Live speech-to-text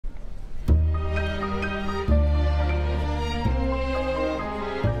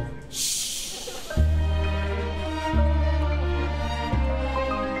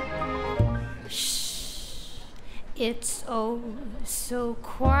It's oh so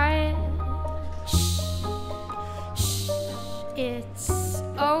quiet. Shh, shh. It's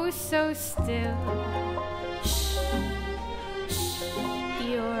oh so still. Shh, shh.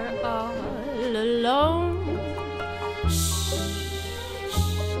 You're all alone. Shh, shh.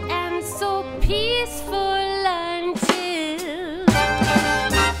 And so peaceful until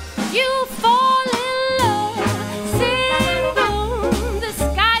you fall in love. Sing boom, the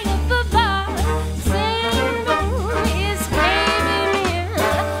sky up above. Sing boom is caving in.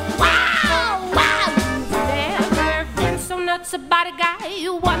 Wow, wow. You've never been so nuts about a guy.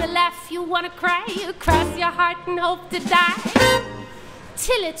 You wanna laugh, you wanna cry. You cross your heart and hope to die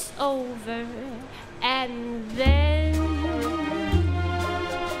till it's over. And then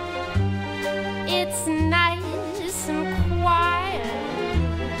it's nice and quiet.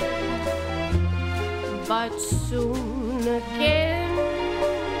 But soon again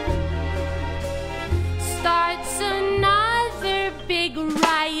starts another big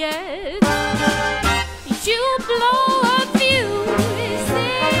riot. You blow a fuse,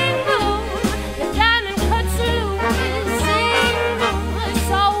 sing boom, the diamond cuts loose, sing boom,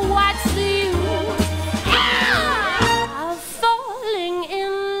 so what's the use? Ah, falling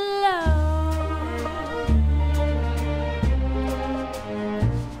in love.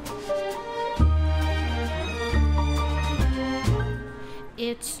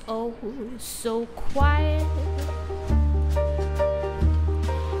 It's oh so quiet.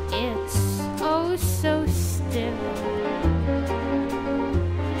 It's oh so still.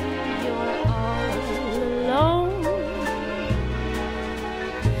 You're all alone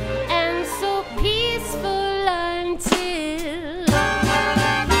and so peaceful until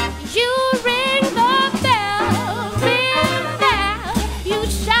you ring the bell, you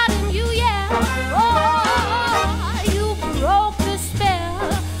shout and you yell. Oh, you broke the spell.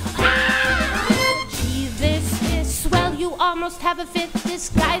 Ah, gee, this is swell. You almost have a fit. This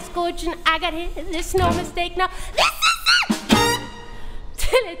guy's gorgeous, I got hit. There's no mistake now. This is it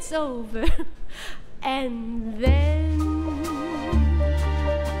till it's over. And then